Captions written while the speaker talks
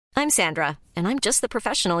I'm Sandra, and I'm just the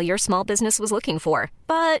professional your small business was looking for.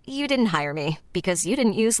 But you didn't hire me because you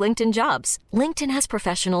didn't use LinkedIn Jobs. LinkedIn has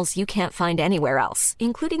professionals you can't find anywhere else,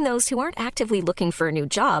 including those who aren't actively looking for a new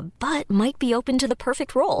job, but might be open to the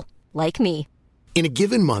perfect role, like me. In a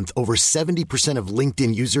given month, over 70% of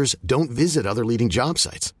LinkedIn users don't visit other leading job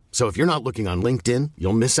sites. So if you're not looking on LinkedIn,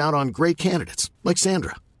 you'll miss out on great candidates like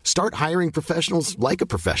Sandra. Start hiring professionals like a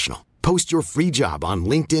professional. Post your free job on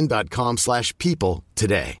linkedin.com/people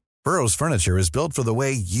today. Burrow's furniture is built for the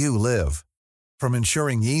way you live. From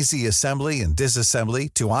ensuring easy assembly and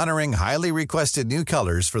disassembly to honoring highly requested new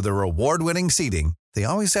colors for their award-winning seating, they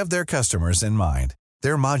always have their customers in mind.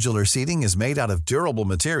 Their modular seating is made out of durable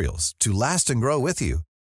materials to last and grow with you.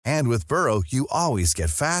 And with Burrow, you always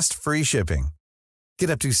get fast, free shipping.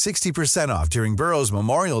 Get up to 60% off during Burrow's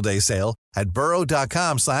Memorial Day sale at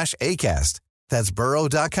burrow.com/ACAST. That's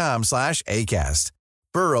burrow.com/ACAST.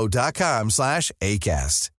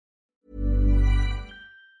 burrow.com/ACAST.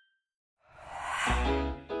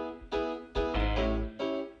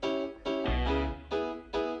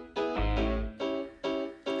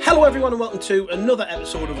 Hello everyone and welcome to another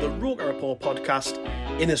episode of the Roker Report podcast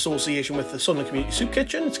in association with the Sunderland Community Soup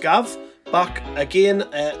Kitchen. It's Gav, back again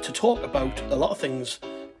to talk about a lot of things,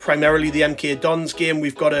 primarily the MK Dons game.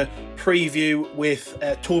 We've got a preview with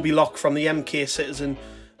Toby Locke from the MK Citizen,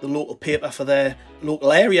 the local paper for their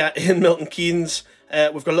local area in Milton Keynes.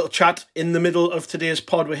 We've got a little chat in the middle of today's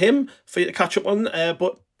pod with him for you to catch up on.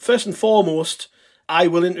 But first and foremost, I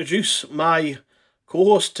will introduce my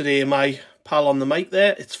co-host today, my pal on the mic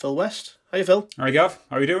there. It's Phil West. Hiya, Phil. Hi, Gav.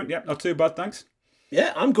 How are you doing? Yeah, not too bad, thanks.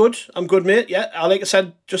 Yeah, I'm good. I'm good, mate. Yeah, like I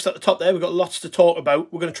said just at the top there, we've got lots to talk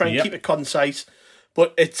about. We're going to try and keep it concise.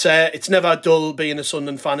 But it's never dull being a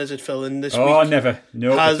Sunderland fan, is it, Phil? And this week never.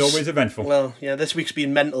 No, it's always eventful. Well, yeah, this week's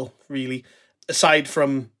been mental, really. Aside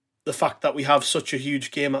from the fact that we have such a huge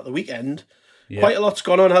game at the weekend, quite a lot's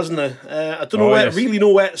gone on, hasn't there? I don't know really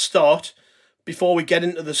know where to start before we get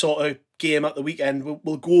into the sort of game at the weekend.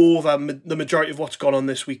 We'll go over the majority of what's gone on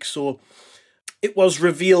this week. So it was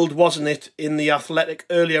revealed, wasn't it, in The Athletic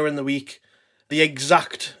earlier in the week, the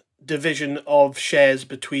exact division of shares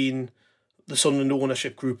between the Sunderland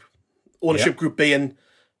ownership group. Ownership group being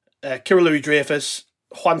Kirill Louis-Dreyfus,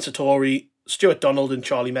 Juan Sartori, Stuart Donald and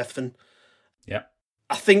Charlie Methven. Yeah.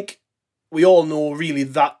 I think we all know really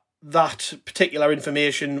that particular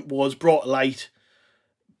information was brought to light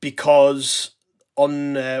because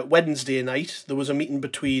on Wednesday night there was a meeting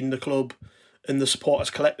between the club and the Supporters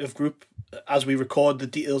Collective group, as we record, the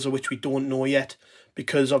details of which we don't know yet,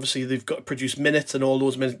 because obviously they've got to produce minutes and all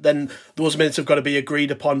those minutes. Then those minutes have got to be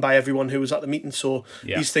agreed upon by everyone who was at the meeting. So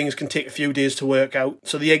these things can take a few days to work out.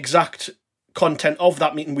 So the exact content of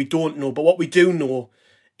that meeting we don't know. But what we do know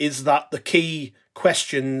is that the key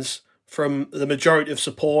questions from the majority of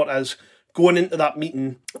supporters going into that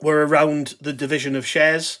meeting were around the division of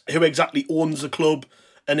shares, who exactly owns the club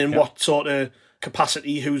and in what sort of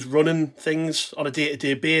capacity, who's running things on a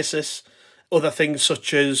day-to-day basis. Other things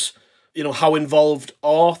such as, you know, how involved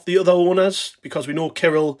are the other owners? Because we know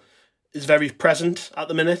Kirill is very present at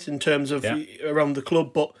the minute in terms of around the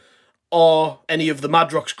club, but are any of the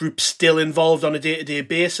Madrox group still involved on a day-to-day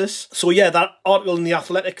basis? So that article in The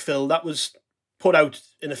Athletic, Phil, that was put out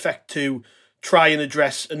in effect to try and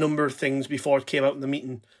address a number of things before it came out in the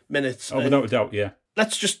meeting minutes. Oh, without a doubt, yeah.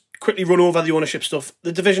 Let's just quickly run over the ownership stuff.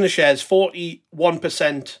 The division of shares,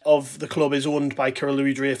 41% of the club is owned by Kirill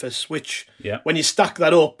Louis-Dreyfus, which, when you stack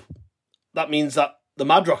that up, that means that the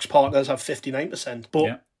Madrox partners have 59%.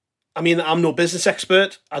 But, I mean, I'm no business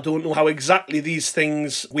expert. I don't know how exactly these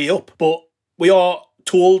things weigh up. But we are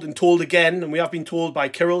told and told again, and we have been told by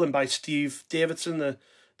Kirill and by Steve Davidson, the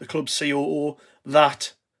club's COO,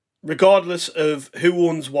 that regardless of who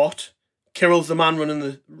owns what, Kirill's the man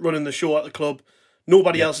running the show at the club.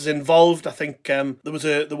 Nobody else is involved. I think there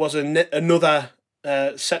was another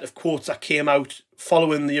set of quotes that came out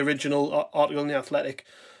following the original article in The Athletic.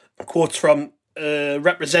 Quotes from a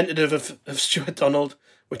representative of Stuart Donald,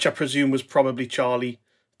 which I presume was probably Charlie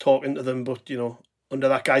talking to them, but, you know, under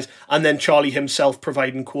that guise. And then Charlie himself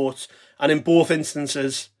providing quotes. And in both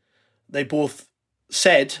instances, they both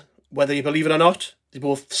said, whether you believe it or not, they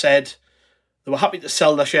both said they were happy to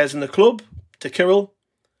sell their shares in the club to Kirill,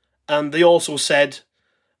 and they also said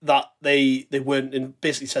that they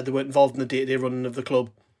basically said they weren't involved in the day-to-day running of the club.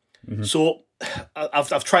 Mm-hmm. So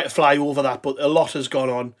I've tried to fly over that, but a lot has gone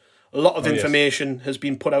on. A lot of information has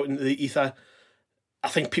been put out into the ether. I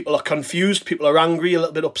think people are confused, people are angry, a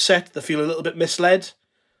little bit upset, they feel a little bit misled.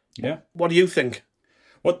 Yeah. What do you think?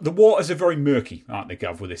 Well, the waters are very murky, aren't they,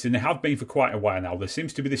 Gav, with this? And they have been for quite a while now. There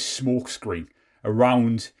seems to be this smoke screen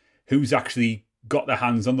around who's actually got their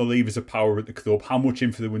hands on the levers of power at the club, how much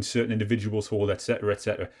influence certain individuals hold, etc.,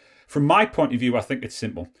 etc. From my point of view, I think it's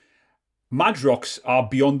simple. Madrox are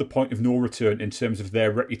beyond the point of no return in terms of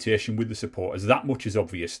their reputation with the supporters. That much is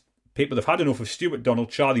obvious. People have had enough of Stuart Donald,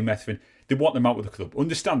 Charlie Methven. They want them out of the club.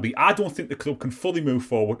 Understandably, I don't think the club can fully move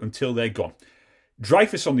forward until they're gone.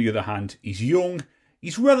 Dreyfus, on the other hand, he's young.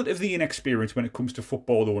 He's relatively inexperienced when it comes to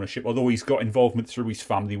football ownership, although he's got involvement through his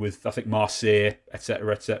family with, I think, Marseille,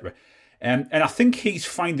 etc., etc. And I think he's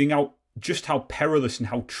finding out just how perilous and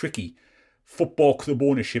how tricky football club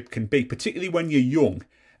ownership can be, particularly when you're young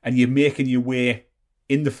and you're making your way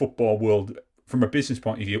in the football world from a business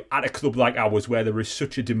point of view at a club like ours where there is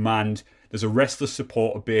such a demand, there's a restless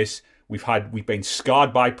supporter base, we've been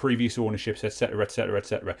scarred by previous ownerships, etc., etc.,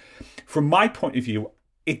 etc. From my point of view,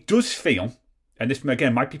 it does feel, and this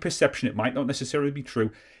again might be perception, it might not necessarily be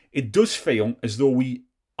true, it does feel as though we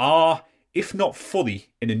are, if not fully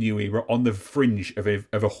in a new era, on the fringe of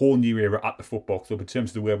a whole new era at the football club in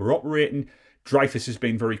terms of the way we're operating. Dreyfus has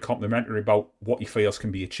been very complimentary about what he feels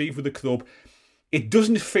can be achieved with the club. It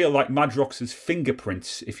doesn't feel like Madrox's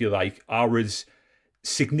fingerprints, if you like, are as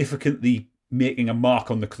significantly making a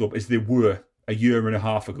mark on the club as they were a year and a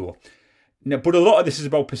half ago. Now, but a lot of this is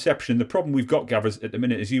about perception. The problem we've got, Gav, at the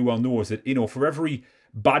minute, as you well know, is that, for every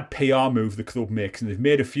bad PR move the club makes, and they've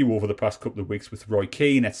made a few over the past couple of weeks with Roy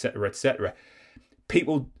Keane, etc., etc.,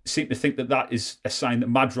 people seem to think that that is a sign that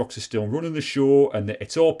Madrox is still running the show and that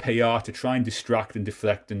it's all PR to try and distract and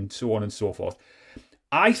deflect and so on and so forth.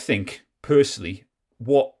 I think, personally,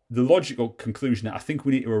 what the logical conclusion that I think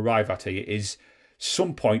we need to arrive at here is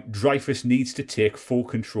some point Dreyfus needs to take full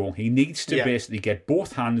control. He needs to basically get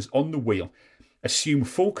both hands on the wheel, assume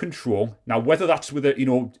full control. Now, whether that's with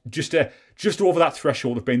just over that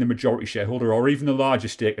threshold of being the majority shareholder or even a larger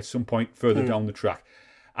stake at some point further down the track.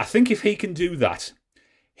 I think if he can do that,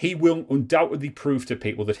 he will undoubtedly prove to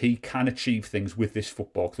people that he can achieve things with this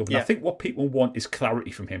football club. And I think what people want is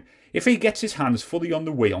clarity from him. If he gets his hands fully on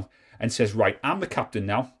the wheel and says, right, I'm the captain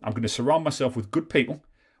now, I'm going to surround myself with good people,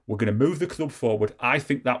 we're going to move the club forward, I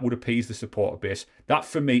think that would appease the supporter base. That,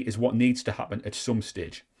 for me, is what needs to happen at some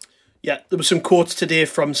stage. Yeah, there were some quotes today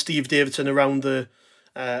from Steve Davidson around the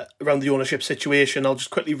ownership situation. I'll just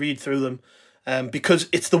quickly read through them because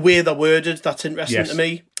it's the way they're worded that's interesting to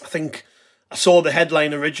me. I think I saw the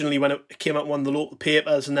headline originally when it came out in one of the local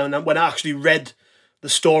papers, and then when I actually read the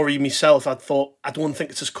story myself, I thought, I don't think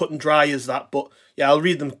it's as cut and dry as that. But yeah, I'll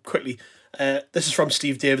read them quickly. This is from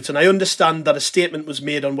Steve Davidson. I understand that a statement was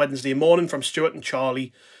made on Wednesday morning from Stuart and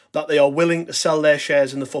Charlie that they are willing to sell their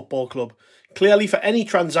shares in the football club. Clearly, for any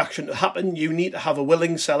transaction to happen, you need to have a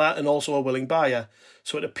willing seller and also a willing buyer.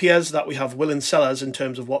 So it appears that we have willing sellers in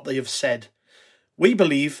terms of what they have said. We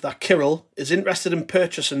believe that Kyril is interested in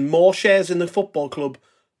purchasing more shares in the football club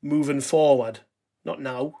moving forward. Not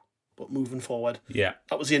now, but moving forward. Yeah.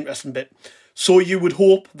 That was the interesting bit. So you would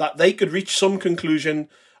hope that they could reach some conclusion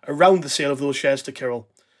around the sale of those shares to Kyril.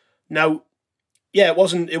 Now, yeah, it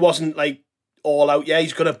wasn't like all out, yeah,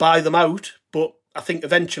 he's going to buy them out, but I think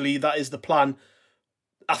eventually that is the plan.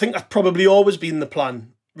 I think that's probably always been the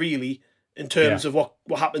plan, really, in terms of what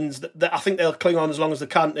happens. I think they'll cling on as long as they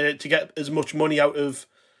can to get as much money out of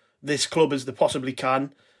this club as they possibly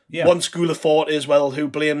can. Yeah. One school of thought is, well, who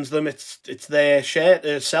blames them? It's their share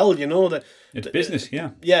to sell, It's business,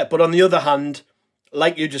 yeah. Yeah, but on the other hand,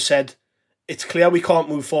 like you just said, it's clear we can't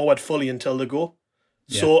move forward fully until they go.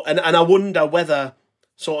 Yeah. So, and I wonder whether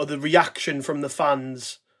sort of the reaction from the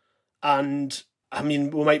fans, and I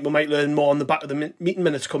mean, we might learn more on the back of the meeting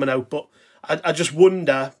minutes coming out, but I just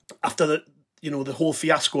wonder after the whole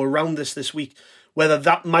fiasco around this week, whether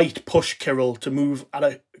that might push Kyril to move at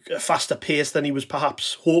a faster pace than he was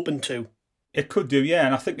perhaps hoping to. It could do, yeah,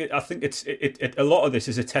 and I think it's a lot of this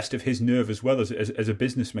is a test of his nerve as well as a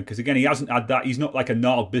businessman, because again, he hasn't had that. He's not like a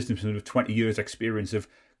gnarled businessman with 20 years' experience of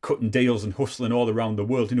cutting deals and hustling all around the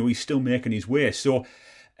world. He's still making his way. So,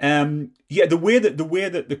 the way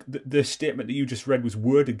that the statement that you just read was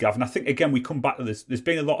worded, Gavin, I think again we come back to this. There's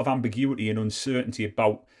been a lot of ambiguity and uncertainty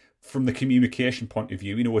about from the communication point of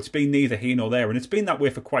view. It's been neither here nor there, and it's been that way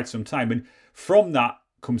for quite some time. And from that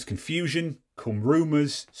comes confusion, come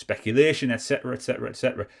rumours, speculation, etc., etc.,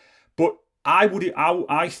 etc. But I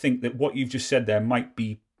think that what you've just said there might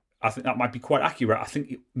be quite accurate. I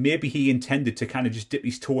think maybe he intended to kind of just dip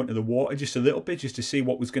his toe into the water just a little bit, just to see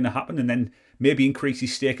what was going to happen, and then maybe increase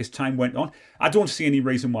his stake as time went on. I don't see any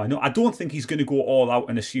reason why. No, I don't think he's going to go all out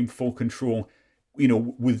and assume full control,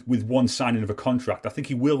 with one signing of a contract. I think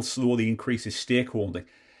he will slowly increase his stakeholding.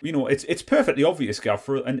 It's perfectly obvious, Gav,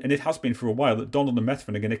 and it has been for a while, that Donald and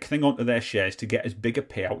Methven are going to cling onto their shares to get as big a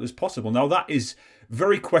payout as possible. Now, that is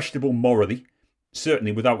very questionable morally.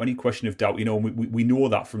 certainly without any question of doubt. We know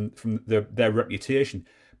that from their reputation.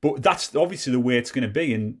 But that's obviously the way it's going to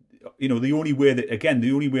be. And, the only way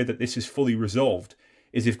that this is fully resolved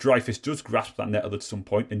is if Dreyfus does grasp that nettle at some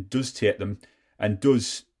point and does take them and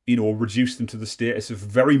does, reduce them to the status of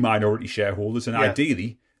very minority shareholders, and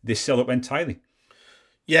ideally they sell up entirely.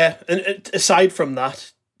 Yeah, and aside from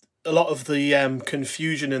that, a lot of the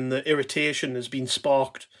confusion and the irritation has been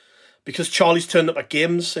sparked because Charlie's turned up at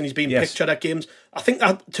games and he's been pictured at games. I think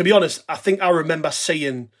that, to be honest, I remember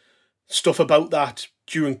seeing stuff about that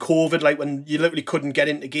during COVID, like when you literally couldn't get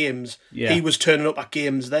into games. Yeah. He was turning up at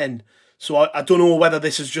games then. So I don't know whether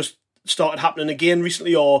this has just started happening again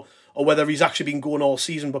recently or whether he's actually been going all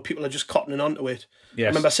season, but people are just cottoning onto it. Yes. I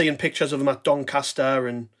remember seeing pictures of him at Doncaster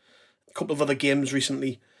and a couple of other games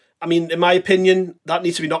recently. I mean, in my opinion, that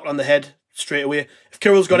needs to be knocked on the head straight away. If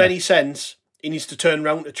Kirill's got any sense, he needs to turn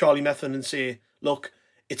around to Charlie Methven and say, look,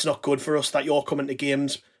 it's not good for us that you're coming to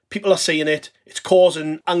games. People are seeing it. It's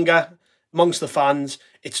causing anger amongst the fans.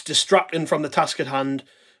 It's distracting from the task at hand,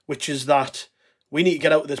 which is that we need to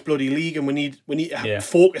get out of this bloody league and we need to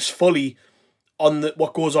focus fully on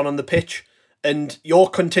what goes on the pitch. And your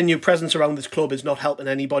continued presence around this club is not helping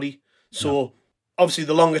anybody. So obviously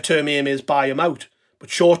the longer term aim is buy him out. But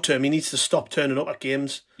short term, he needs to stop turning up at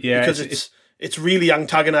games because it's really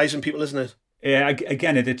antagonising people, isn't it? Yeah,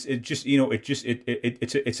 again,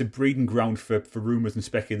 it's a breeding ground for rumours and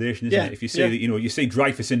speculation, isn't it? If you say that, you see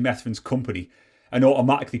Dreyfus in Methven's company, and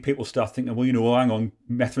automatically people start thinking, well, hang on,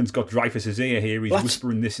 Methven's got Dreyfus's ear here. He's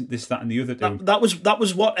whispering this, that, and the other. That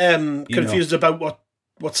was what confused about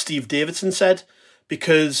what Steve Davidson said.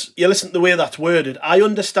 Because you listen to the way that's worded, I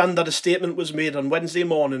understand that a statement was made on Wednesday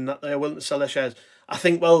morning that they're willing to sell their shares. I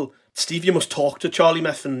think, well, Steve, you must talk to Charlie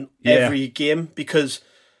Methven every game because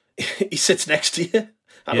he sits next to you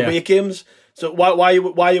at away games. So why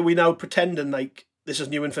are we now pretending like this is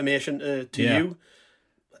new information to you?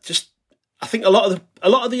 I think a lot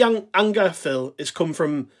of the young anger, Phil, is come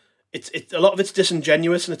from it's a lot of it's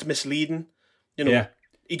disingenuous and it's misleading.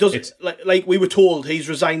 He does like we were told he's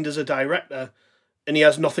resigned as a director. And he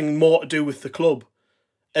has nothing more to do with the club.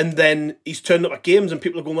 And then he's turned up at games and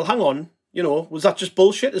people are going, well, hang on, was that just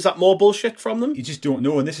bullshit? Is that more bullshit from them? You just don't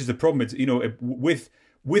know. And this is the problem. It's,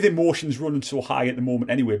 with emotions running so high at the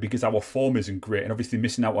moment anyway, because our form isn't great and obviously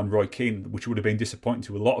missing out on Roy Keane, which would have been disappointing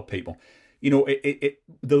to a lot of people. The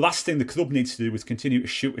last thing the club needs to do is continue to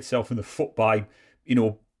shoot itself in the foot by,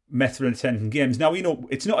 Methven attending games. Now,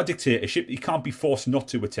 it's not a dictatorship. You can't be forced not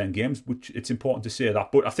to attend games, which it's important to say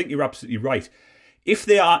that. But I think you're absolutely right. If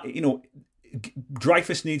they are,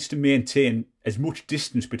 Dreyfus needs to maintain as much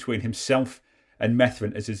distance between himself and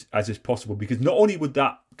Methven as is possible, because not only would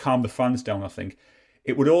that calm the fans down, I think,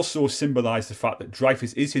 it would also symbolise the fact that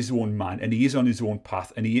Dreyfus is his own man and he is on his own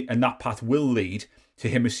path, and that path will lead to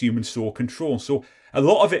him assuming sole control. So a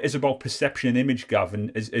lot of it is about perception and image,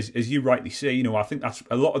 Gavin, as you rightly say. I think that's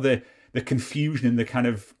a lot of the confusion and the kind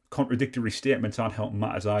of contradictory statements aren't helping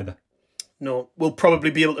matters either. No, we'll probably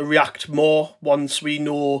be able to react more once we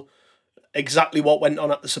know exactly what went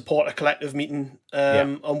on at the supporter collective meeting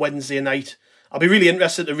on Wednesday night. I'll be really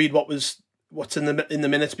interested to read what's in the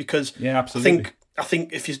minutes because absolutely. I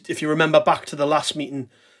think if you remember back to the last meeting,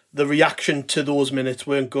 the reaction to those minutes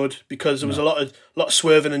weren't good because there was a lot of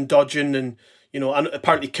swerving and dodging and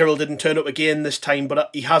apparently Kirill didn't turn up again this time, but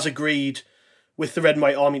he has agreed with the Red and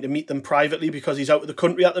White Army to meet them privately because he's out of the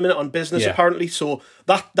country at the minute on business apparently. So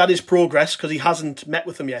that is progress because he hasn't met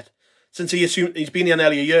with them yet. Since he's been here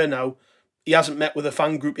nearly a year now, he hasn't met with a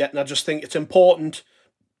fan group yet, and I just think it's important,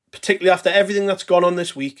 particularly after everything that's gone on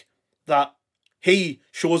this week, that he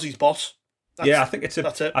shows his boss. I think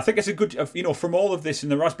it's a good, from all of this,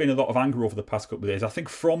 and there has been a lot of anger over the past couple of days, I think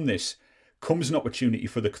from this comes an opportunity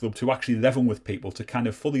for the club to actually level with people, to kind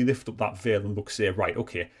of fully lift up that veil and say, right,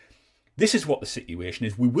 okay, this is what the situation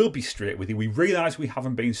is. We will be straight with you. We realise we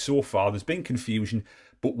haven't been so far. There's been confusion,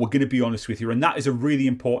 but we're going to be honest with you. And that is a really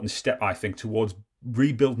important step, I think, towards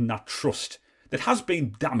rebuilding that trust that has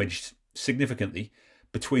been damaged significantly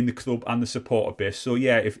between the club and the supporter base. So,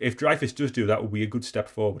 if Dreyfus does do that, it will be a good step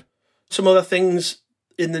forward. Some other things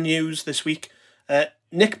in the news this week.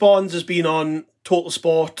 Nick Barnes has been on Total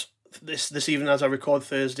Sport this evening as I record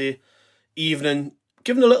Thursday evening,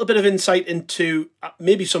 giving a little bit of insight into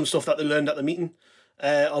maybe some stuff that they learned at the meeting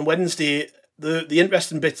on Wednesday. The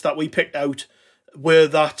interesting bits that we picked out were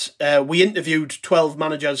that we interviewed 12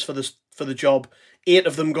 managers for the job. 8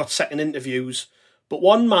 of them got second interviews, but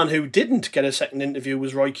one man who didn't get a second interview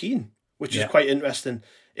was Roy Keane, which is quite interesting.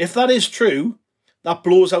 If that is true, that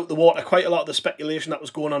blows out the water quite a lot of the speculation that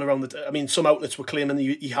was going on around some outlets were claiming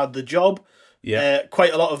he had the job.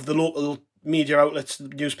 Quite a lot of the local media outlets,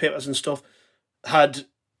 newspapers and stuff, had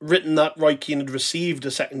written that Roy Keane had received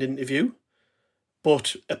a second interview,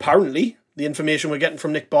 but apparently the information we're getting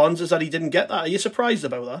from Nick Barnes is that he didn't get that. Are you surprised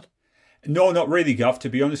about that? No, not really, Gav, to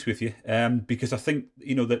be honest with you, because I think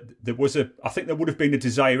that there would have been a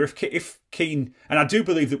desire if Keane, and I do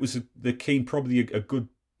believe that Keane probably a good.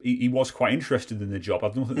 He was quite interested in the job. I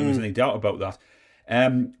don't think there was any doubt about that.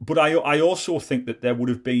 But I also think that there would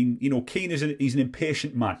have been, Keane he's an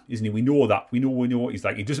impatient man, isn't he? We know that. We know what he's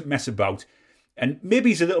like. He doesn't mess about, and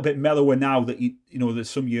maybe he's a little bit mellower now that that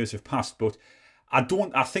some years have passed. But I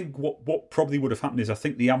think what probably would have happened is I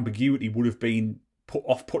think the ambiguity would have been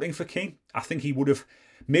off-putting for Keane. I think he would have,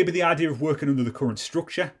 maybe the idea of working under the current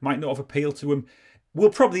structure might not have appealed to him.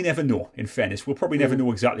 We'll probably never know, in fairness. We'll probably never know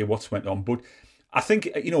exactly what's went on. But I think,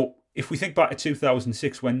 if we think back to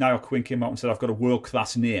 2006 when Niall Quinn came out and said, I've got a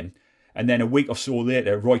world-class name, and then a week or so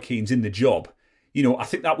later, Roy Keane's in the job, I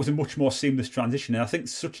think that was a much more seamless transition. And I think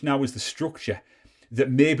such now is the structure that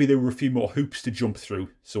maybe there were a few more hoops to jump through,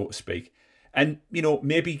 so to speak. And,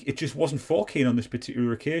 maybe it just wasn't for Keane on this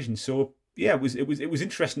particular occasion. So, yeah, it was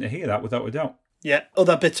interesting to hear that, without a doubt. Yeah,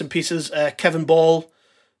 other bits and pieces. Kevin Ball,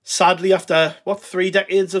 sadly, after 3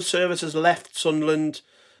 decades of service, has left Sunderland.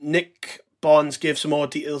 Nick Barnes gave some more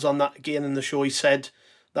details on that again in the show. He said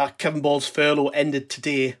that Kevin Ball's furlough ended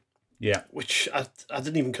today. Yeah, which I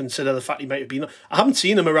didn't even consider the fact he might have been. I haven't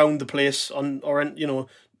seen him around the place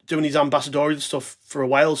doing his ambassadorial stuff for a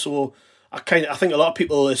while. So I think a lot of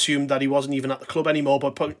people assumed that he wasn't even at the club anymore.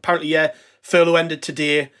 But apparently, yeah, furlough ended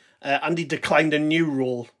today. And he declined a new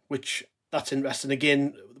role, which that's interesting.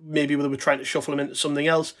 Again, maybe they were trying to shuffle him into something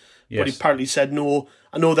else, but he apparently said no.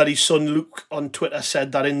 I know that his son Luke on Twitter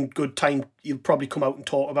said that in good time he'll probably come out and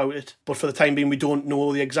talk about it. But for the time being, we don't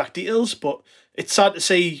know the exact details. But it's sad to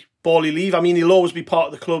see Bally leave. I mean, he'll always be part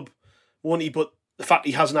of the club, won't he? But the fact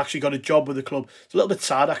he hasn't actually got a job with the club, it's a little bit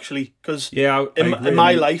sad actually. Because in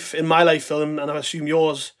my life, Phil, and I assume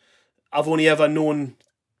yours, I've only ever known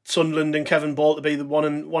Sunderland and Kevin Ball to be the one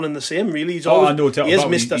and the same, really. He is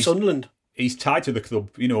Mr. Sunderland. He's tied to the club,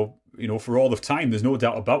 for all of time. There's no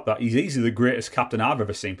doubt about that. He's easily the greatest captain I've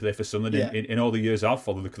ever seen play for Sunderland in all the years I've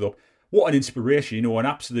followed the club. What an inspiration, an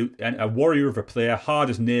absolute a warrior of a player, hard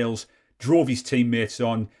as nails, drove his teammates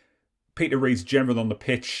on. Peter Reid's general on the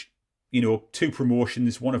pitch, 2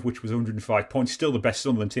 promotions, one of which was 105 points, still the best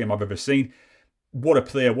Sunderland team I've ever seen. What a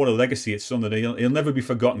player, what a legacy at Sunderland. He'll never be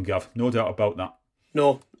forgotten, Gav, no doubt about that.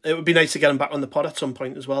 No, it would be nice to get him back on the pod at some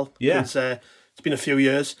point as well. Yeah. It's been a few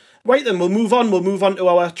years. Right then, we'll move on. We'll move on to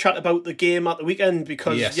our chat about the game at the weekend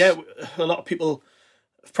because, a lot of people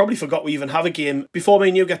probably forgot we even have a game. Before me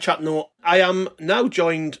and you get chatting though, I am now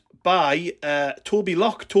joined by Toby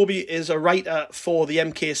Locke. Toby is a writer for the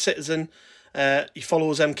MK Citizen. He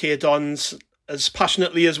follows MK Dons as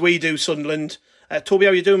passionately as we do Sunderland. Toby,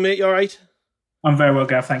 how are you doing, mate? You all right? I'm very well,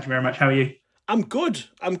 Gav. Thank you very much. How are you? I'm good.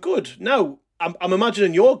 Now, I'm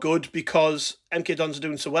imagining you're good because MK Dons are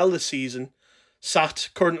doing so well this season. Sat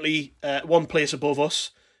currently 1 place above us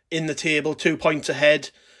in the table, 2 points ahead.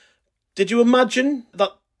 Did you imagine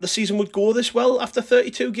that the season would go this well after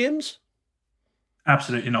 32 games?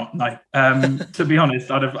 Absolutely not, no. To be honest,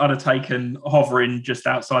 I'd have taken hovering just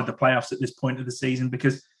outside the playoffs at this point of the season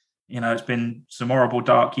because, it's been some horrible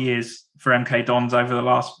dark years for MK Dons over the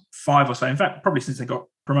last 5 or so. In fact, probably since they got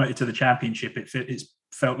promoted to the Championship, it's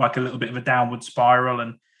felt like a little bit of a downward spiral.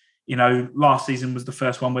 And, last season was the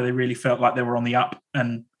first one where they really felt like they were on the up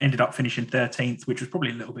and ended up finishing 13th, which was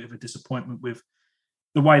probably a little bit of a disappointment with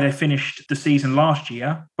the way they finished the season last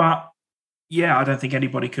year. But yeah, I don't think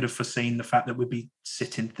anybody could have foreseen the fact that we'd be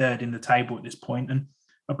sitting 3rd in the table at this point and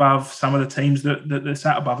above some of the teams that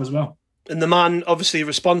sat above as well. And the man obviously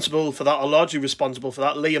responsible for that, or largely responsible for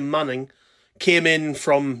that, Liam Manning, came in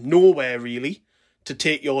from nowhere really to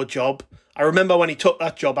take your job. I remember when he took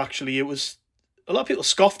that job, actually, it was a lot of people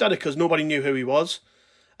scoffed at it because nobody knew who he was.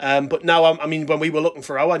 But now, when we were looking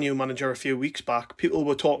for our new manager a few weeks back, people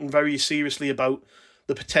were talking very seriously about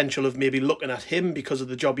the potential of maybe looking at him because of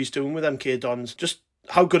the job he's doing with MK Dons. Just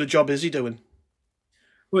how good a job is he doing?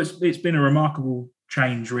 Well, it's been a remarkable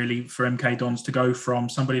change, really, for MK Dons to go from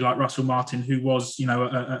somebody like Russell Martin, who was,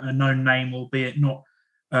 a known name, albeit not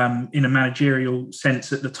in a managerial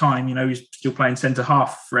sense at the time. He's still playing centre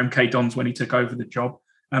half for MK Dons when he took over the job.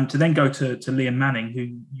 To then go to Liam Manning,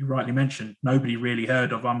 who you rightly mentioned, nobody really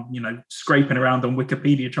heard of. I'm, scraping around on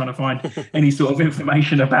Wikipedia trying to find any sort of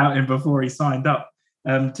information about him before he signed up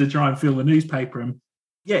to try and fill the newspaper. And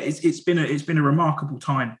yeah, it's been a remarkable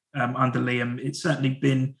time under Liam. It's certainly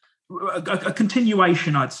been a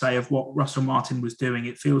continuation, I'd say, of what Russell Martin was doing.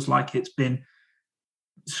 It feels like it's been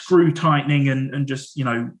screw tightening and just,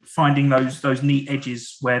 finding those neat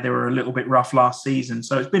edges where they were a little bit rough last season.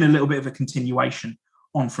 So it's been a little bit of a continuation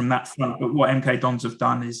on from that front. But what MK Dons have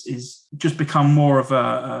done is just become more of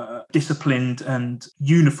a disciplined and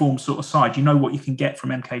uniform sort of side. You know what you can get from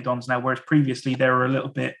MK Dons now, whereas previously they were a little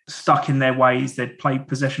bit stuck in their ways. They'd play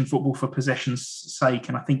possession football for possession's sake.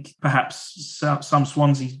 And I think perhaps some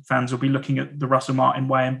Swansea fans will be looking at the Russell Martin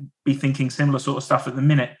way and be thinking similar sort of stuff at the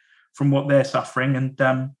minute from what they're suffering. And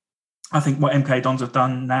I think what MK Dons have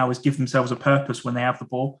done now is give themselves a purpose when they have the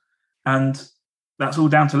ball. And that's all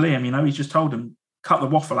down to Liam. He's just told them, cut the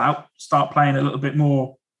waffle out, start playing a little bit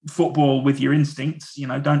more football with your instincts.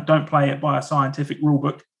 Don't play it by a scientific rule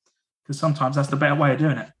book, because sometimes that's the better way of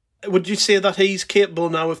doing it. Would you say that he's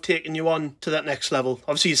capable now of taking you on to that next level?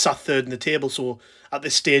 Obviously, he's sat third in the table, so at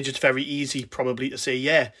this stage it's very easy probably to say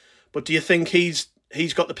yeah. But do you think he's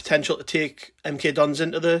got the potential to take MK Dons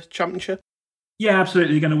into the Championship? Yeah,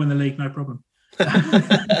 absolutely. You're going to win the league, no problem. No,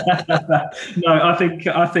 I think.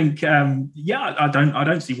 I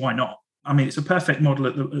don't see why not. I mean, it's a perfect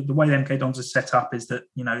model. The way the MK Dons is set up is that,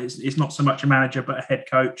 it's not so much a manager, but a head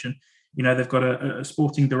coach. And, they've got a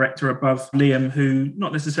sporting director above Liam who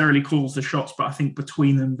not necessarily calls the shots, but I think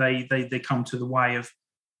between them, they come to the way of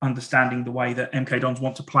understanding the way that MK Dons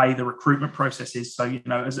want to play the recruitment processes. So,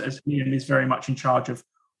 as Liam is very much in charge of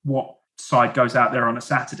what side goes out there on a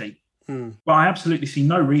Saturday. But I absolutely see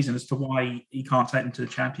no reason as to why he can't take them to the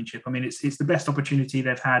Championship. I mean, it's the best opportunity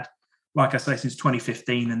they've had, like I say, since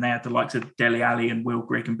 2015, and they had the likes of Dele Alli and Will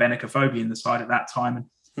Grigg and Benik Afobe in the side at that time,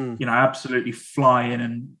 and absolutely flying,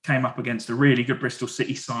 and came up against a really good Bristol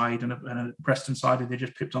City side and a Preston side who they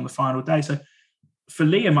just pipped on the final day. So for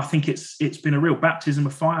Liam, I think it's been a real baptism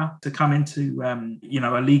of fire to come into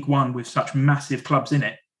a League One with such massive clubs in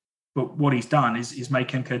it. But what he's done is make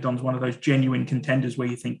MK Dons one of those genuine contenders where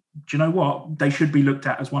you think, do you know what? They should be looked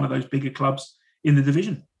at as one of those bigger clubs in the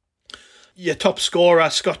division. Your top scorer,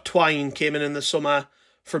 Scott Twine, came in the summer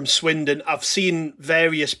from Swindon. I've seen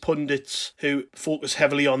various pundits who focus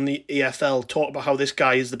heavily on the EFL talk about how this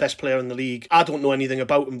guy is the best player in the league. I don't know anything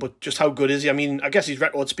about him, but just how good is he? I mean, I guess his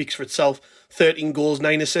record speaks for itself. 13 goals,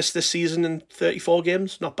 9 assists this season in 34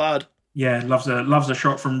 games. Not bad. Yeah, loves a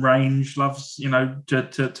shot from range, loves, to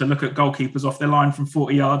look at goalkeepers off their line from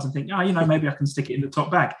 40 yards and think, maybe I can stick it in the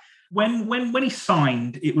top bag. When he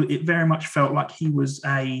signed, it very much felt like he was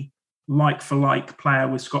a like-for-like player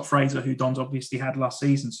with Scott Fraser, who Dons obviously had last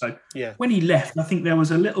season. So when he left, I think there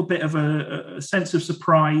was a little bit of a sense of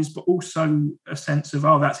surprise, but also a sense of,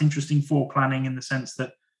 that's interesting planning in the sense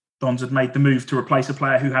that Dons had made the move to replace a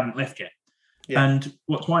player who hadn't left yet. Yeah. And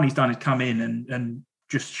what Twiney's done is come in and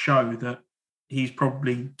just show that he's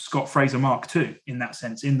probably Scott Fraser Mark II in that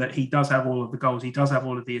sense, in that he does have all of the goals, he does have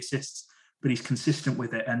all of the assists, but he's consistent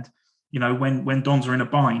with it. And, when Dons are in a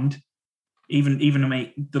bind, even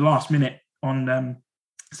the last minute on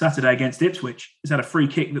Saturday against Ipswich, he's had a free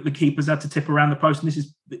kick that the keepers had to tip around the post, and this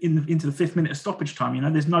is into the 5th minute of stoppage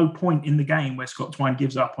time. There's no point in the game where Scott Twine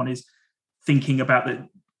gives up on his thinking about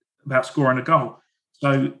scoring a goal.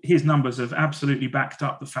 So his numbers have absolutely backed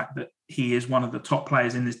up the fact that he is one of the top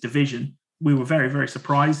players in this division. We were very, very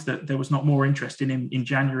surprised that there was not more interest in him in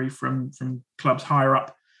January from clubs higher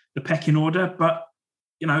up the pecking order. But,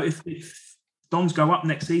 if Dons go up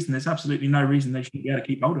next season, there's absolutely no reason they shouldn't be able to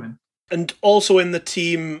keep hold of him. And also in the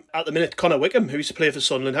team at the minute, Connor Wickham, who used to play for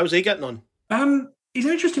Sunderland. How's he getting on? He's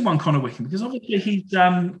an interesting one, Connor Wickham, because obviously he's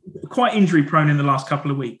quite injury prone in the last couple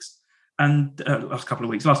of weeks. And last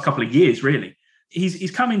couple of years, really.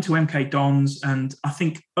 He's come into MK Dons, and I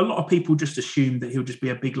think a lot of people just assume that he'll just be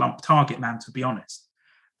a big lump target man, to be honest.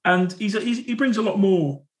 And he brings a lot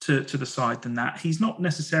more to the side than that. He's not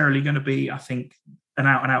necessarily going to be, I think, an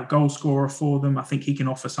out-and-out goal scorer for them. I think he can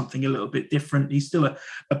offer something a little bit different. He's still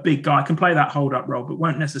a big guy, can play that hold-up role, but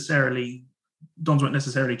Dons won't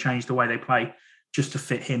necessarily change the way they play just to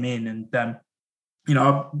fit him in. And,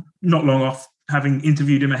 I'm not long off having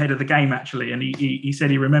interviewed him ahead of the game, actually, and he said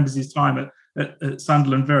he remembers his time at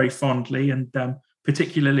Sunderland very fondly, and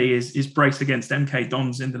particularly his brace against MK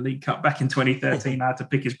Dons in the League Cup back in 2013. I had to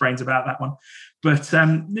pick his brains about that one. But,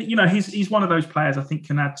 he's one of those players I think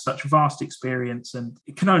can add such vast experience, and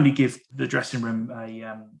it can only give the dressing room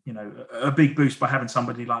a big boost by having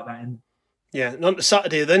somebody like that in. Yeah, and on to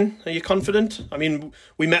Saturday then. Are you confident? I mean,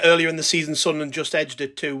 we met earlier in the season, Sunderland just edged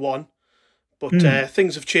it 2-1, but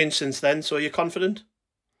things have changed since then, so are you confident?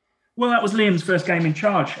 Well, that was Liam's first game in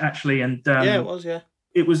charge, actually, and it was. Yeah,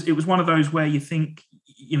 it was one of those where you think,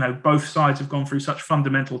 both sides have gone through such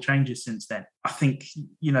fundamental changes since then. I think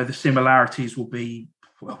the similarities will be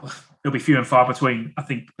they'll be few and far between. I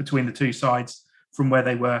think between the two sides from where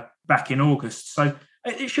they were back in August. So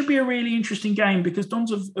It should be a really interesting game because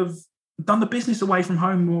Dons have done the business away from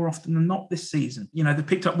home more often than not this season. You know, they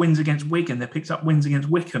picked up wins against Wigan, they picked up wins against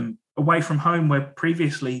Wickham away from home, where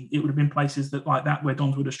previously it would have been places like that where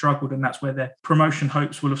Dons would have struggled, and that's where their promotion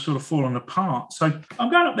hopes will have sort of fallen apart. So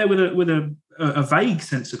I'm going up there with a vague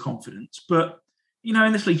sense of confidence, but you know,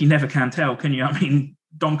 in this league you never can tell, can you? I mean,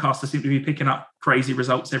 Doncaster seem to be picking up crazy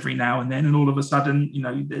results every now and then, and all of a sudden, you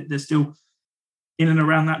know, they're still in and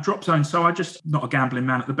around that drop zone. So I just, not a gambling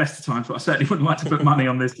man at the best of times, but I certainly wouldn't like to put money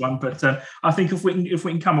on this one. But I think if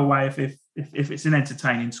we can come away, if it's an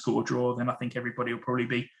entertaining score draw, then I think everybody will probably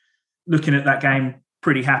be looking at that game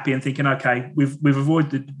pretty happy and thinking, okay, we've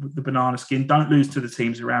avoided the banana skin. Don't lose to the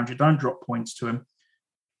teams around you. Don't drop points to them.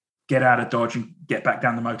 Get out of Dodge and get back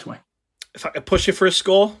down the motorway. If I could push you for a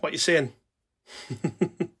score, what are you saying?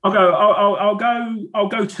 I'll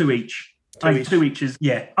go 2 each. I think 2 each is,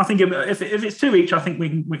 yeah. I think if it's 2 each, I think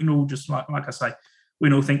we can all just like I say, we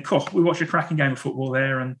can all think, we watched a cracking game of football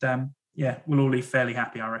there, and we'll all leave fairly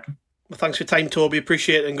happy, I reckon. Well, thanks for your time, Toby.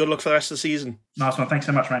 Appreciate it, and good luck for the rest of the season. Nice one. Thanks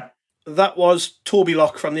so much, mate. That was Toby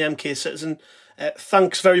Locke from the MK Citizen.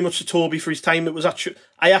 Thanks very much to Toby for his time.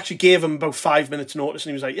 I actually gave him about 5 minutes notice,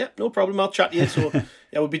 and he was like, "Yeah, no problem, I'll chat to you." So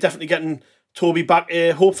we'll be definitely getting Toby back.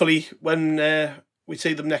 Hopefully, when we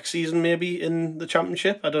see them next season, maybe in the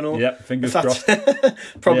Championship. I don't know. Yeah, fingers crossed.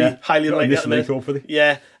 Probably highly likely. This league, hopefully.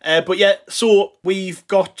 Yeah, but yeah. So we've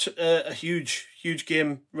got a huge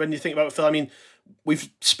game when you think about it, Phil. I mean, we've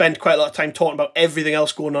spent quite a lot of time talking about everything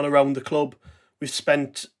else going on around the club. We've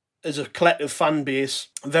spent, as a collective fan base,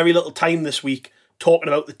 very little time this week talking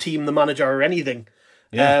about the team, the manager, or anything.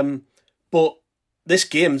 Yeah. But this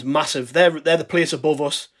game's massive. They're the place above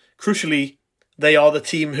us. Crucially, they are the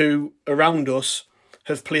team who, around us,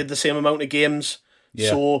 have played the same amount of games. Yeah.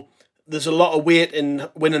 So there's a lot of weight in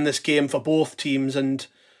winning this game for both teams. And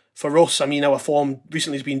for us, I mean, our form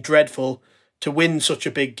recently has been dreadful. To win such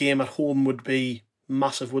a big game at home would be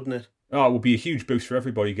massive, wouldn't it? Oh, it will be a huge boost for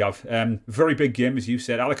everybody, Gav. Very big game, as you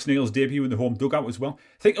said. Alex Neil's debut in the home dugout as well.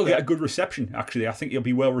 I think he'll get a good reception, actually. I think he'll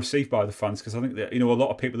be well received by the fans, because I think that, a lot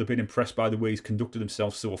of people have been impressed by the way he's conducted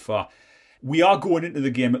himself so far. We are going into the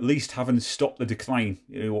game at least having stopped the decline,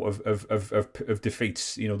 of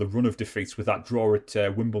defeats. The run of defeats with that draw at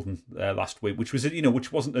Wimbledon last week, which was,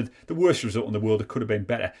 which wasn't the worst result in the world. It could have been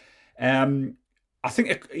better. I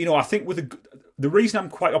think with the reason I'm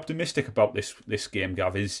quite optimistic about this game,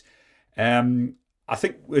 Gav, is I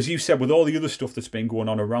think, as you said, with all the other stuff that's been going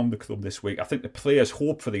on around the club this week, I think the players,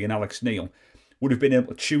 hopefully, in Alex Neil, would have been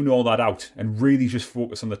able to tune all that out and really just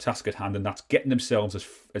focus on the task at hand, and that's getting themselves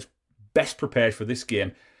as best prepared for this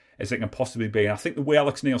game as they can possibly be. And I think the way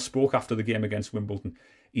Alex Neil spoke after the game against Wimbledon,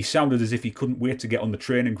 he sounded as if he couldn't wait to get on the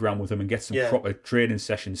training ground with them and get some proper training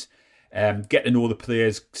sessions, get to know the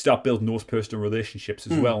players, start building those personal relationships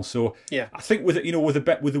as well. So I think with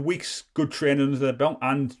a week's good training under their belt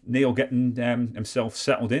and Neil getting himself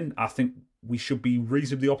settled in, I think we should be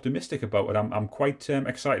reasonably optimistic about it. I'm quite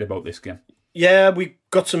excited about this game. Yeah, we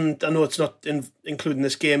got some. I know it's not including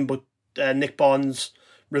this game, but Nick Barnes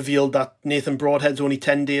revealed that Nathan Broadhead's only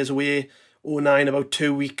 10 days away, 09 about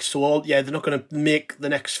 2 weeks. So they're not going to make the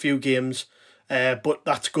next few games, but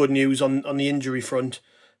that's good news on the injury front.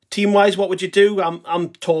 Team-wise, what would you do? I'm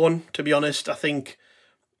torn, to be honest. I think,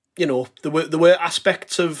 there were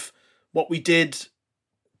aspects of what we did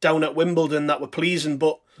down at Wimbledon that were pleasing,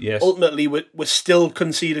 but ultimately we're still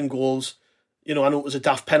conceding goals. I know it was a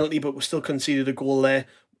daft penalty, but we still conceded a goal there.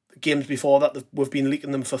 Games before that, we've been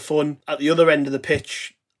leaking them for fun. At the other end of the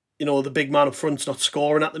pitch, the big man up front's not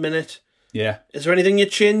scoring at the minute. Yeah. Is there anything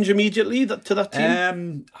you'd change immediately to that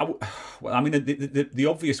team? The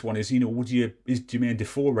obvious one is, is Jermaine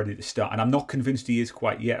Defoe ready to start? And I'm not convinced he is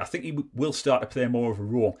quite yet. I think he will start to play more of a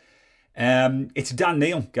role. It's Dan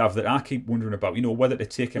Neil, Gav, that I keep wondering about, whether to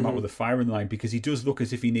take him out of the firing line, because he does look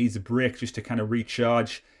as if he needs a break just to kind of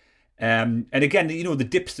recharge. And again, the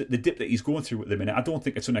dip that he's going through at the minute, I don't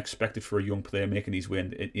think it's unexpected for a young player making his way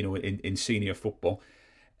in senior football.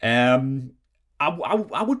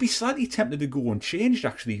 I would be slightly tempted to go unchanged,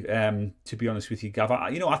 actually, to be honest with you, Gav.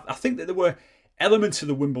 I think that there were elements of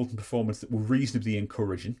the Wimbledon performance that were reasonably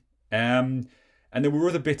encouraging, and there were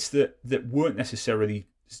other bits that weren't necessarily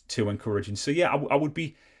too encouraging. So yeah, I would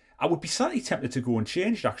be slightly tempted to go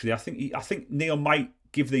unchanged, actually. I think Neil might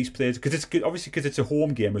give these players, because it's a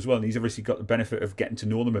home game as well, and he's obviously got the benefit of getting to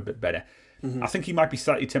know them a bit better. I think he might be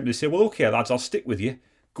slightly tempted to say, well, okay, lads, I'll stick with you.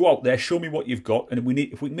 Go out there, show me what you've got, and if we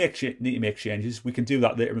need to make changes, we can do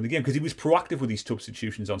that later in the game, because he was proactive with these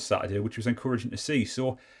substitutions on Saturday, which was encouraging to see.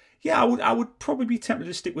 So, yeah, I would probably be tempted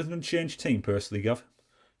to stick with an unchanged team, personally, Gav.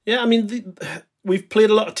 Yeah, I mean, we've played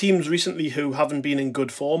a lot of teams recently who haven't been in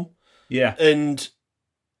good form. Yeah. And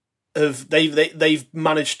they've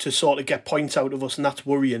managed to sort of get points out of us, and that's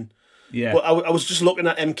worrying. Yeah. But I was just looking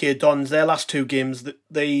at MK Dons, their last 2 games,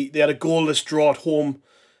 they had a goalless draw at home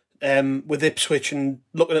with Ipswich, and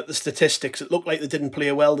looking at the statistics, it looked like they didn't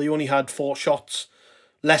play well. They only had 4 shots,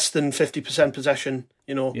 less than 50% possession,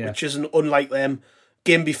 which isn't unlike them.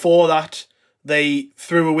 Game before that, they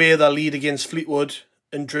threw away their lead against Fleetwood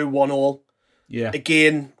and drew 1-1. Yeah.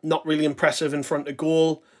 Again, not really impressive in front of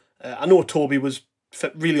goal. I know Toby was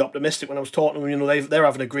really optimistic when I was talking to him. They're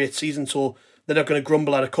having a great season, so they're not going to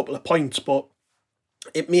grumble at a couple of points, but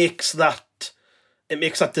it makes that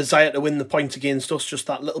desire to win the points against us just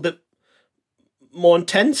that little bit more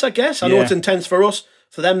intense, I guess. I know it's intense for us.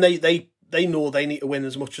 For them, they know they need to win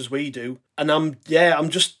as much as we do. And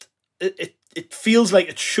it feels like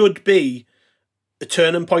it should be a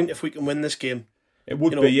turning point if we can win this game. It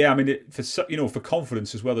would be, yeah. I mean, for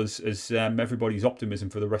confidence as well as everybody's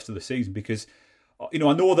optimism for the rest of the season, because I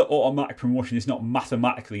know that automatic promotion is not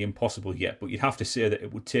mathematically impossible yet, but you'd have to say that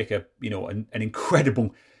it would take an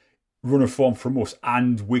incredible run of form from us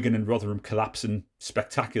and Wigan and Rotherham collapsing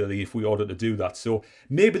spectacularly if we ordered to do that. So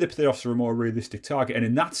maybe the playoffs are a more realistic target, and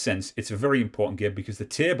in that sense, it's a very important game because the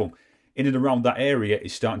table in and around that area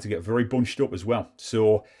is starting to get very bunched up as well.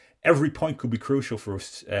 So every point could be crucial for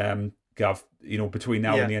us, Gav, between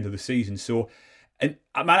now and the end of the season. So, and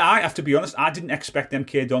I have to be honest, I didn't expect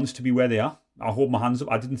MK Dons to be where they are. I'll hold my hands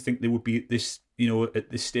up. I didn't think they would be at this,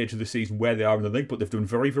 at this stage of the season where they are in the league, but they've done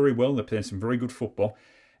very, very well. They're playing some very good football.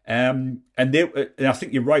 And I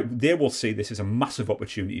think you're right. They will see this as a massive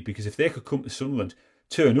opportunity, because if they could come to Sunderland,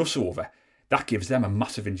 turn us over, that gives them a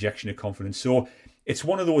massive injection of confidence. So it's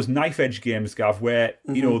one of those knife edge games, Gav, where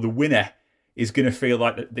the winner is going to feel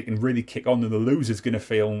like they can really kick on, and the loser's going to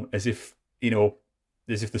feel as if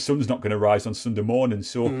the sun's not going to rise on Sunday morning.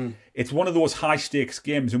 So it's one of those high stakes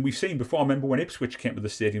games, and we've seen before. I remember when Ipswich came to the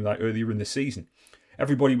stadium earlier in the season,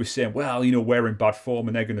 everybody was saying, well, we're in bad form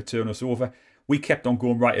and they're going to turn us over. We kept on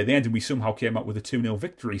going right at the end, and we somehow came out with a 2-0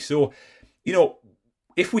 victory. So,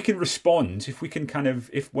 if we can respond,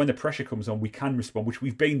 if when the pressure comes on, we can respond, which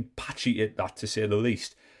we've been patchy at that, to say the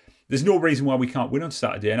least. There's no reason why we can't win on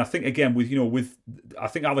Saturday. And I think, again, I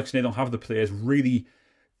think Alex Neil will have the players really,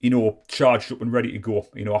 charged up and ready to go.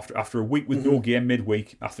 After a week with no game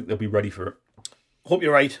midweek, I think they'll be ready for it. Hope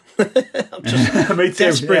you're right. I'm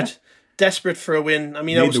just desperate for a win. I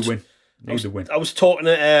mean, Need the win. I was talking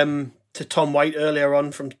to Tom White earlier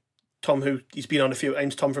on, from Tom, who he's been on a few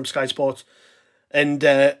times, Tom from Sky Sports, and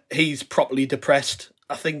he's properly depressed.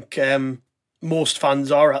 I think most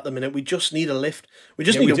fans are at the minute. We just need a lift. We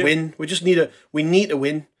just need a win. We need to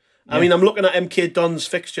win. Yeah. I mean, I'm looking at MK Dons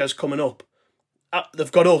fixtures coming up.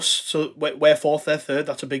 They've got us, so we're 4th, they're 3rd.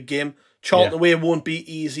 That's a big game. Charlton away won't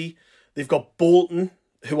be easy. They've got Bolton,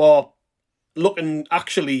 who are looking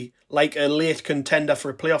actually like a late contender for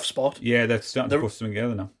a playoff spot. Yeah, they're starting to put something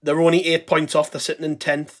together now. They're only 8 points off. They're sitting in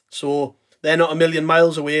 10th, so they're not a million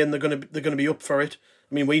miles away, and they're going to be up for it.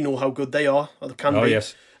 I mean, we know how good they are, or they can be. Oh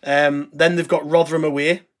yes. Then they've got Rotherham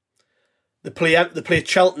away. They play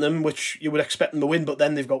Cheltenham, which you would expect them to win, but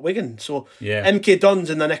then they've got Wigan. So MK Dons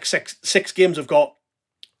in the next six games have got,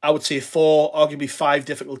 I would say, 4, arguably 5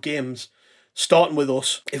 difficult games, starting with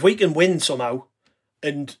us. If we can win somehow,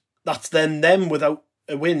 and that's then them without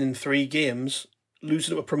a win in 3 games,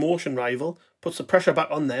 losing to a promotion rival, puts the pressure back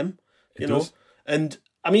on them. It does. And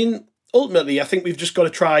I mean, ultimately, I think we've just got to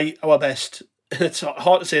try our best. And it's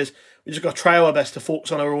hard to say, we just got to try our best to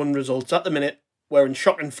focus on our own results. At the minute, we're in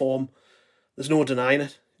shocking form. There's no denying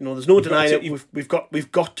it. There's no denying it.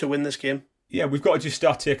 We've got to win this game. Yeah, we've got to just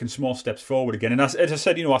start taking small steps forward again. And as I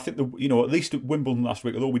said, I think at least at Wimbledon last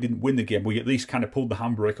week, although we didn't win the game, we at least kind of pulled the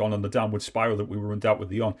handbrake on the downward spiral that we were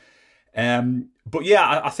undoubtedly on. But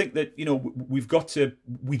yeah, I think that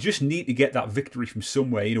we just need to get that victory from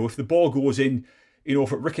somewhere. If the ball goes in,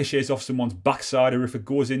 if it ricochets off someone's backside, or if it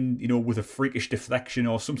goes in, with a freakish deflection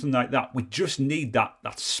or something like that, we just need that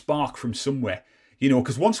spark from somewhere.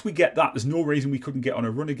 Because once we get that, there's no reason we couldn't get on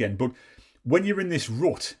a run again. But when you're in this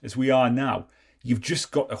rut, as we are now, you've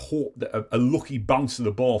just got to hope that a lucky bounce of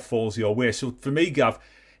the ball falls your way. So for me, Gav,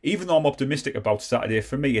 even though I'm optimistic about Saturday,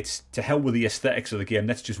 for me, it's to hell with the aesthetics of the game.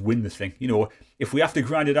 Let's just win the thing. If we have to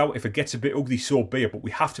grind it out, if it gets a bit ugly, so be it. But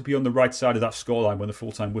we have to be on the right side of that scoreline when the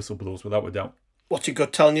full-time whistle blows, without a doubt. What's your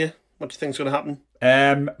gut telling you? What do you think's going to happen?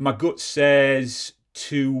 My gut says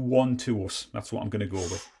 2-1 to us. That's what I'm going to go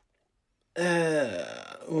with. I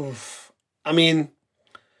mean,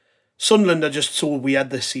 Sunderland are just so weird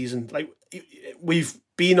this season. We've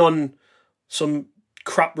been on some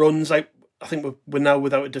crap runs. I think we're now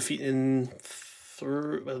without a defeat in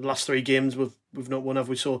the last 3 games we've not won, have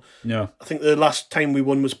we? So no. I think the last time we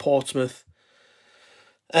won was Portsmouth.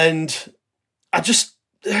 And I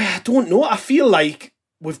don't know. I feel like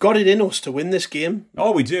we've got it in us to win this game.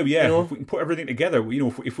 Oh, we do, yeah. You know? If we can put everything together,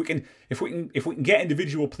 if we can get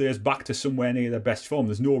individual players back to somewhere near their best form,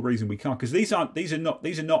 there's no reason we can't. Because these are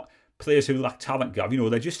not players who lack talent, Gav.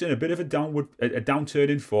 They're just in a bit of a downturn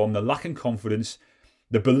in form. They're lacking confidence.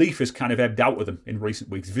 The belief has kind of ebbed out of them in recent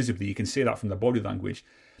weeks, visibly. You can see that from their body language.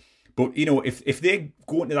 But, if they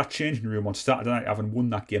go into that changing room on Saturday night having won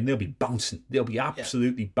that game, they'll be bouncing. They'll be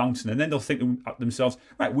absolutely bouncing. And then they'll think to themselves,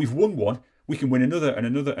 right, we've won one. We can win another and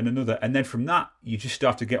another and another. And then from that, you just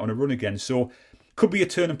start to get on a run again. So, could be a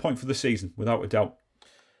turning point for the season, without a doubt.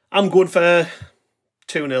 I'm going for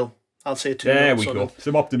 2-0. I'll say 2-0. There we go.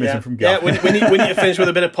 Some optimism from Gav. Yeah, we need to finish with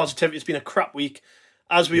a bit of positivity. It's been a crap week,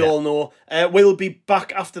 as we all know. We'll be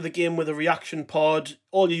back after the game with a reaction pod,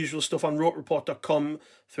 all the usual stuff on rokereport.com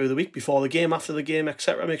through the week, before the game, after the game,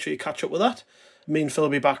 etc. Make sure you catch up with that. Me and Phil will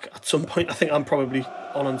be back at some point. I think I'm probably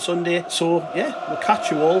on Sunday. So, yeah, we'll catch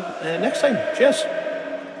you all next time. Cheers.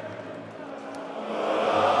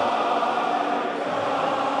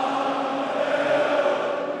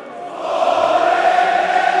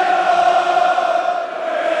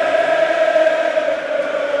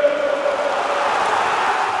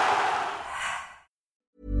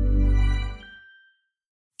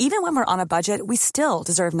 Even when we're on a budget, we still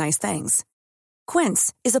deserve nice things.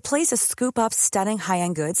 Quince is a place to scoop up stunning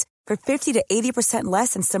high-end goods for 50 to 80%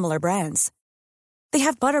 less than similar brands. They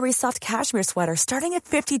have buttery soft cashmere sweaters starting at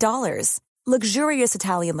 $50, luxurious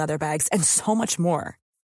Italian leather bags, and so much more.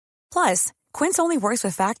 Plus, Quince only works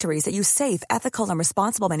with factories that use safe, ethical, and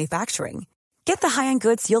responsible manufacturing. Get the high-end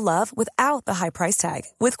goods you'll love without the high price tag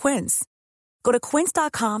with Quince. Go to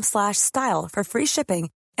quince.com/style for free shipping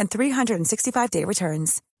and 365-day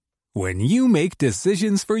returns. When you make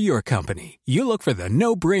decisions for your company, you look for the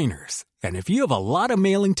no-brainers. And if you have a lot of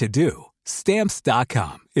mailing to do,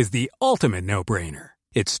 Stamps.com is the ultimate no-brainer.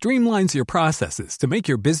 It streamlines your processes to make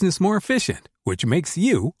your business more efficient, which makes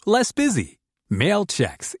you less busy. Mail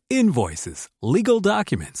checks, invoices, legal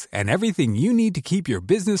documents, and everything you need to keep your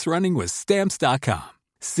business running with Stamps.com.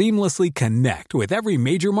 Seamlessly connect with every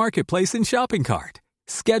major marketplace and shopping cart.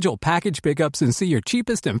 Schedule package pickups and see your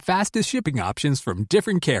cheapest and fastest shipping options from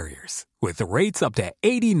different carriers, with rates up to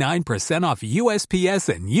 89% off USPS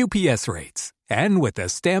and UPS rates. And with the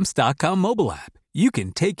Stamps.com mobile app, you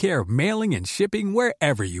can take care of mailing and shipping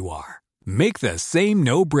wherever you are. Make the same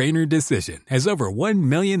no-brainer decision as over 1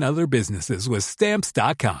 million other businesses with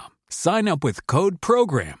Stamps.com. Sign up with code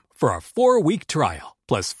PROGRAM for a 4-week trial,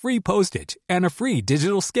 plus free postage and a free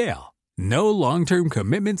digital scale. No long-term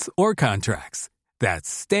commitments or contracts. That's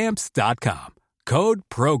Stamps.com. Code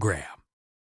PROGRAM.